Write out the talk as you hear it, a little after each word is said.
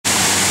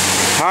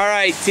All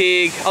right,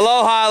 Teague.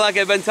 Aloha, like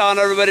I've been telling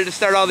everybody to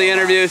start all the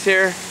interviews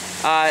here.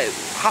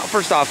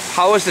 First off,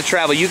 how was the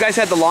travel? You guys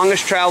had the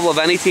longest travel of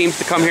any teams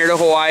to come here to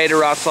Hawaii to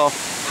wrestle.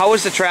 How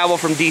was the travel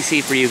from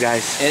DC for you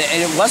guys?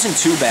 And it wasn't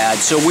too bad.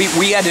 So we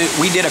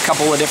did a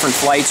couple of different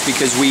flights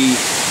because we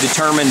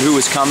determined who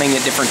was coming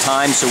at different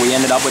times. So we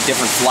ended up with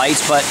different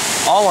flights. But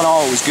all in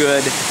all, it was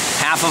good.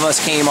 Half of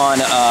us came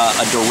on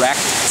a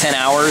direct 10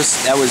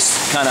 hours. That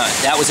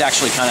was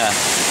actually kind of,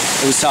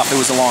 it was tough. It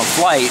was a long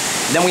flight.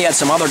 Then we had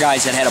some other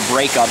guys that had a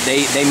breakup.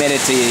 They made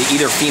it to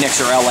either Phoenix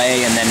or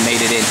LA and then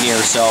made it in here.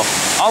 So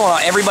all in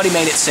all, everybody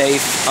made it safe.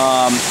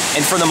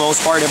 And for the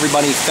most part,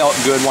 everybody felt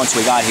good once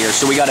we got here.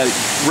 So we got a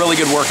really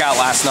good workout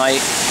last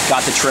night,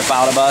 got the trip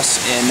out of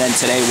us, and then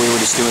today we were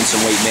just doing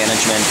some weight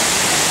management,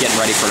 getting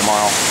ready for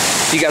tomorrow.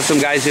 You got some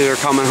guys who are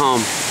coming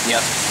home.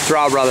 Yep.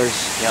 Drow brothers.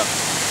 Yep.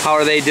 How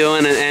are they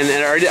doing? And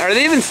are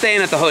they even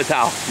staying at the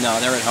hotel? No,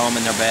 they're at home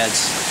in their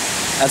beds.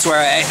 That's where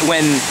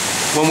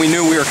when we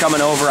knew we were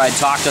coming over, I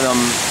talked to them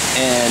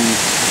and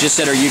just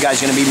said, are you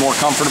guys going to be more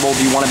comfortable?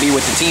 Do you want to be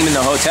with the team in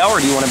the hotel, or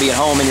do you want to be at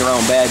home in your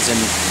own beds? And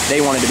they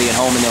wanted to be at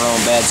home in their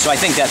own beds. So I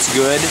think that's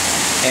good.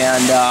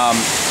 And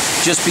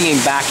just being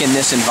back in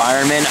this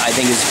environment, I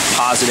think is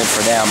positive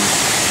for them.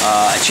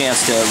 A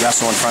chance to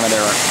wrestle in front of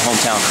their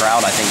hometown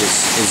crowd, I think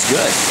is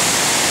good.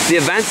 The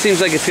event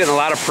seems like it's getting a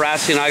lot of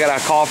press. You know, I got a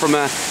call from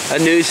a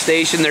news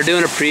station. They're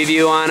doing a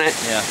preview on it.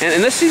 Yeah.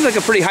 And this seems like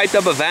a pretty hyped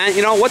up event.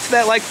 You know, what's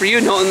that like for you,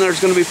 knowing there's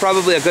going to be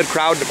probably a good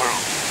crowd tomorrow?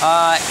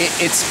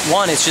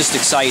 It's just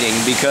exciting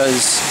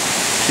because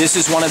this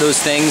is one of those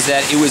things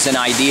that it was an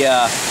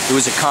idea, it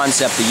was a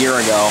concept a year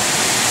ago.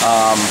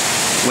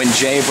 When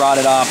Jay brought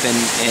it up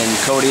and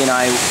Cody and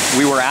I,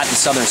 we were at the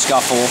Southern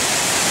Scuffle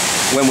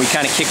when we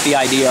kind of kicked the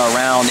idea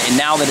around, and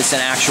now that it's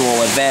an actual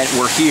event,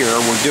 we're here,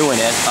 we're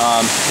doing it.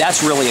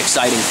 That's really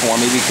exciting for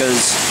me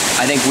because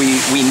I think we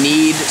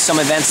need some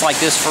events like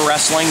this for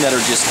wrestling that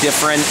are just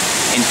different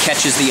and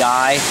catches the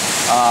eye.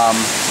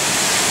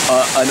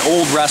 An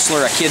old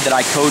wrestler, a kid that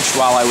I coached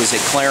while I was at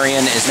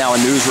Clarion, is now a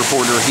news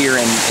reporter here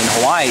in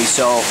Hawaii.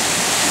 So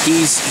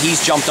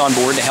he's jumped on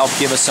board to help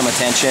give us some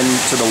attention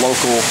to the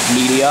local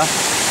media,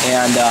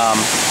 and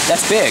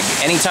that's big.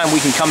 Anytime we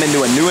can come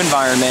into a new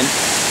environment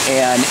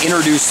and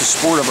introduce the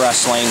sport of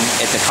wrestling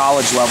at the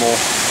college level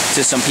to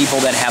some people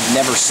that have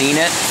never seen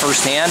it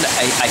firsthand,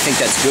 I think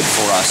that's good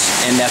for us,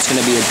 and that's going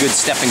to be a good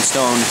stepping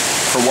stone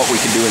for what we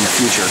can do in the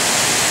future.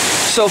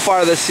 So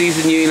far this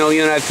season, you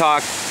and I've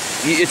talked,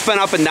 it's been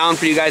up and down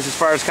for you guys as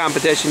far as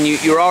competition.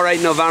 You were all right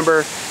in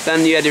November,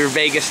 then you had your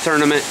Vegas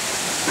tournament,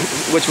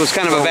 which was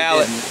kind of a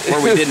valid, or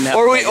we didn't have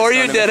or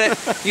you did it.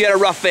 You had a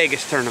rough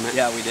Vegas tournament.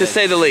 Yeah, we did, to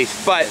say the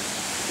least. But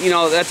you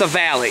know, that's a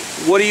valley.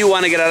 What do you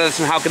want to get out of this,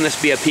 and how can this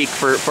be a peak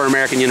for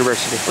American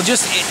University? Well,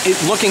 just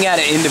looking at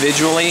it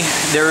individually,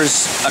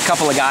 there's a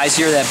couple of guys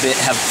here that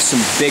have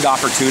some big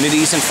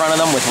opportunities in front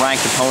of them with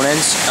ranked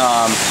opponents.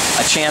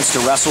 A chance to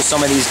wrestle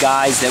some of these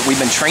guys that we've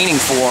been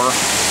training for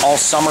all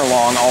summer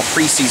long, all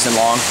preseason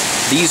long.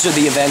 These are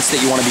the events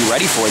that you want to be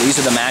ready for. These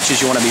are the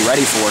matches you want to be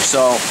ready for.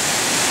 So,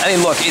 I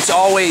mean, look, it's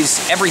always,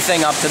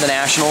 everything up to the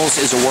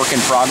Nationals is a work in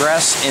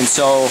progress. And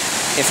so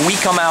if we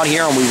come out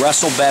here and we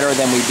wrestle better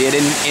than we did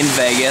in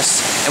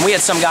Vegas, and we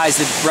had some guys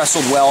that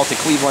wrestled well at the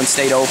Cleveland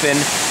State Open,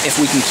 if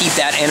we can keep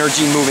that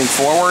energy moving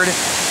forward,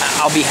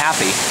 I'll be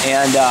happy.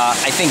 And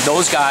I think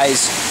those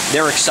guys,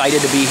 they're excited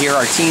to be here.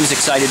 Our team's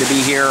excited to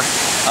be here.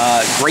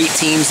 Great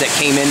teams that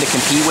came in to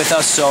compete with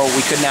us, so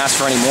we couldn't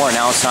ask for any more.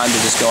 Now it's time to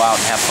just go out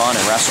and have fun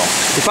and wrestle.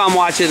 If I'm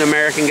watching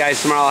American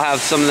guys tomorrow, I'll have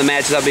some of the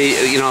matches I'll be,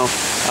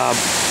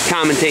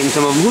 commentating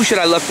some of them. Who should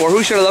I look for?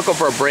 Who should I look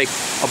for a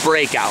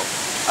breakout?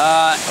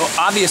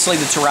 Obviously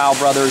the Terrell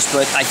brothers,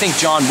 but I think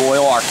John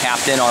Boyle, our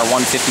captain, our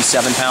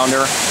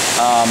 157-pounder,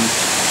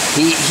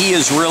 he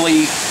has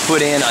really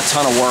put in a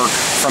ton of work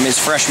from his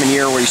freshman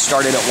year where he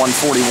started at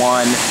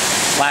 141.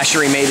 Last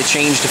year he made a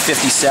change to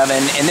 57,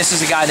 and this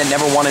is a guy that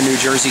never won a New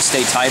Jersey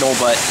State title,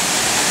 but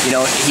you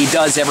know, he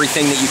does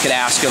everything that you could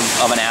ask of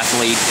an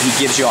athlete. He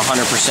gives you 100%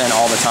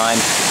 all the time.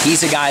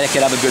 He's a guy that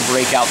could have a good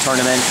breakout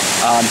tournament.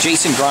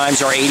 Jason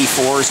Grimes, our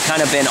 84, has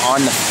kind of been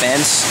on the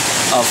fence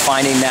of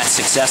finding that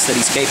success that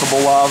he's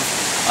capable of.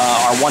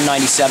 Our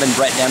 197,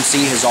 Brett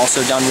Dempsey, has also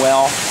done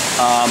well.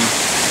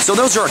 So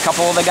those are a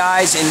couple of the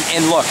guys.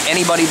 And look,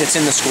 anybody that's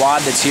in the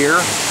squad that's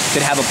here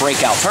could have a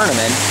breakout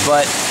tournament,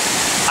 but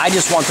I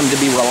just want them to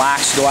be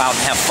relaxed, go out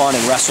and have fun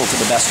and wrestle to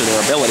the best of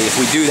their ability. If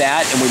we do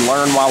that and we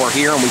learn while we're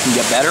here and we can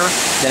get better,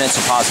 then it's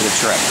a positive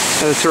trip.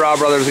 The Terrell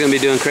brothers are going to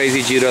be doing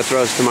crazy judo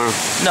throws tomorrow.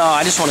 No,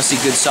 I just want to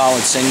see good solid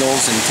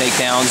singles and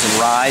takedowns and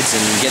rides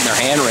and getting their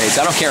hand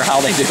raised. I don't care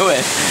how they do it.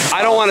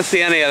 I don't want to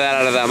see any of that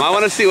out of them. I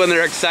want to see when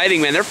they're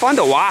exciting, man. They're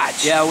fun to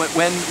watch. Yeah,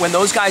 when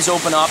those guys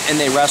open up and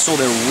they wrestle,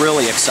 they're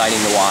really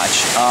exciting to watch.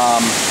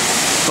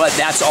 But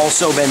that's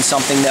also been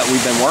something that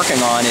we've been working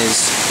on,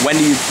 is when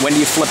do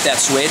you flip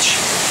that switch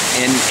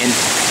and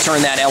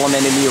turn that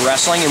element into your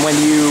wrestling, and when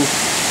do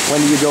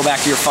you go back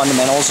to your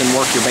fundamentals and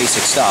work your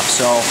basic stuff.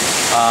 So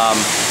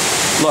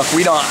look,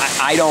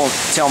 I don't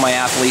tell my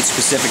athletes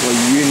specifically,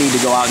 you need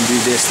to go out and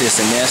do this, this,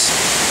 and this.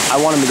 I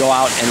want them to go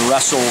out and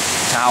wrestle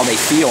to how they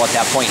feel at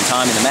that point in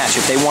time in the match.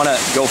 If they want to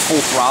go full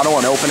throttle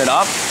and open it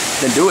up,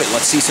 then do it.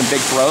 Let's see some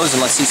big throws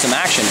and let's see some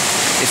action.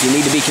 If you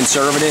need to be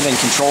conservative and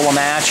control a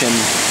match and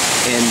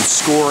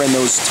score in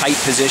those tight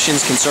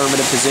positions,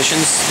 conservative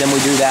positions, then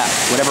we do that.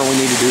 Whatever we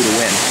need to do to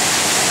win.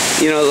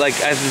 You know, like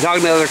I've been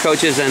talking to other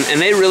coaches,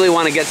 and they really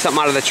want to get something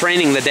out of the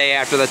training the day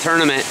after the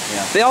tournament.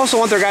 Yeah. They also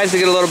want their guys to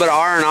get a little bit of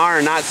R&R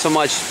and not so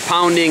much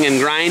pounding and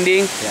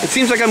grinding. Yeah. It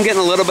seems like I'm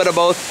getting a little bit of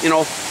both. You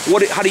know,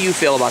 how do you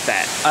feel about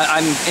that?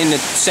 I'm in the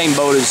same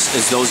boat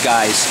as those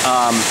guys.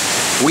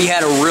 We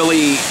had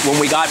when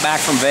we got back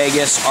from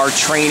Vegas, our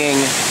training,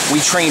 we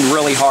trained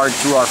really hard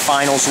through our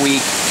finals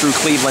week, through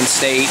Cleveland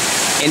State,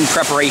 in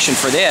preparation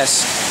for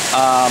this.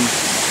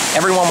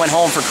 Everyone went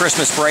home for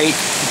Christmas break,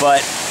 but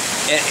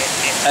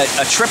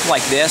a trip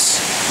like this,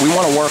 we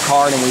want to work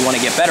hard and we want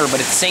to get better, but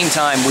at the same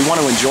time, we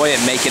want to enjoy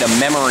it and make it a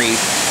memory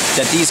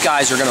that these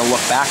guys are going to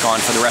look back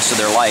on for the rest of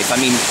their life. I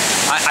mean,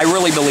 I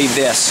really believe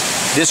this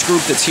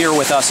group that's here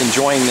with us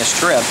enjoying this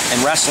trip and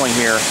wrestling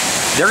here,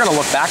 they're going to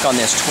look back on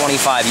this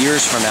 25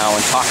 years from now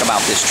and talk about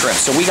this trip.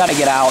 So we got to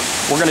get out.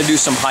 We're going to do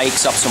some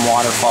hikes up some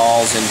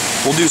waterfalls, and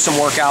we'll do some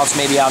workouts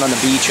maybe out on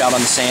the beach, out on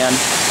the sand,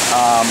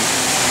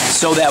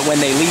 so that when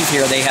they leave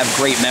here, they have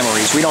great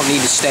memories. We don't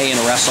need to stay in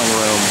a wrestling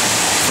room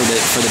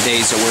for the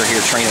days that we're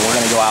here training. We're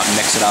going to go out and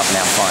mix it up and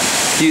have fun.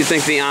 Do you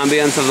think the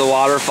ambience of the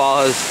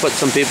waterfall has put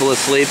some people to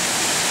sleep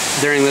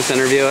during this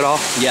interview at all?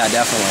 Yeah,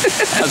 definitely.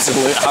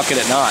 Absolutely. How could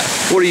it not?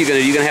 What are you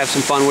going to do? You going to have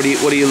some fun? What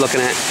are you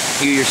looking at?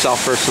 You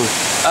yourself personally?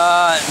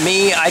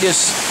 Me, I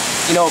just,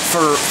 you know,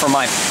 for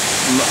my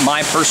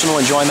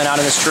personal enjoyment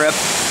out of this trip,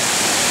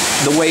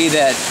 the way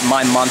that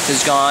my month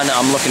has gone,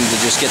 I'm looking to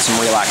just get some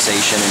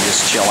relaxation and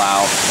just chill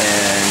out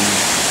and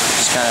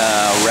just kind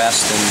of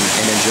rest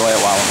and enjoy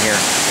it while I'm here.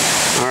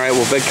 All right,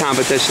 well, big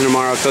competition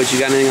tomorrow. Coach, you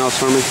got anything else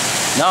for me?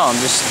 No,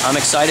 I'm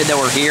excited that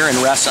we're here and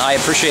I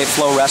appreciate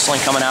Flow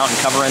Wrestling coming out and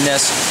covering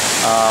this.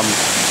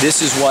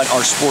 This is what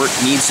our sport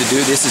needs to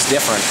do. This is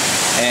different,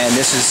 and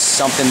this is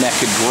something that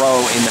could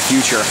grow in the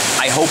future.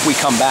 I hope we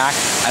come back.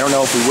 I don't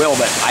know if we will,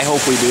 but I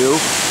hope we do,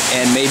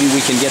 and maybe we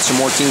can get some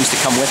more teams to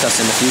come with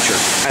us in the future.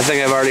 I think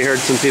I've already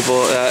heard some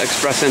people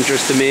express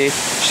interest to me.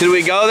 Should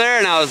we go there?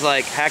 And I was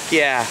like, heck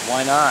yeah.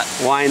 Why not?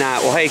 Why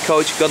not? Well, hey,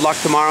 Coach, good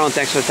luck tomorrow, and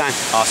thanks for the time.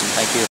 Awesome. Thank you.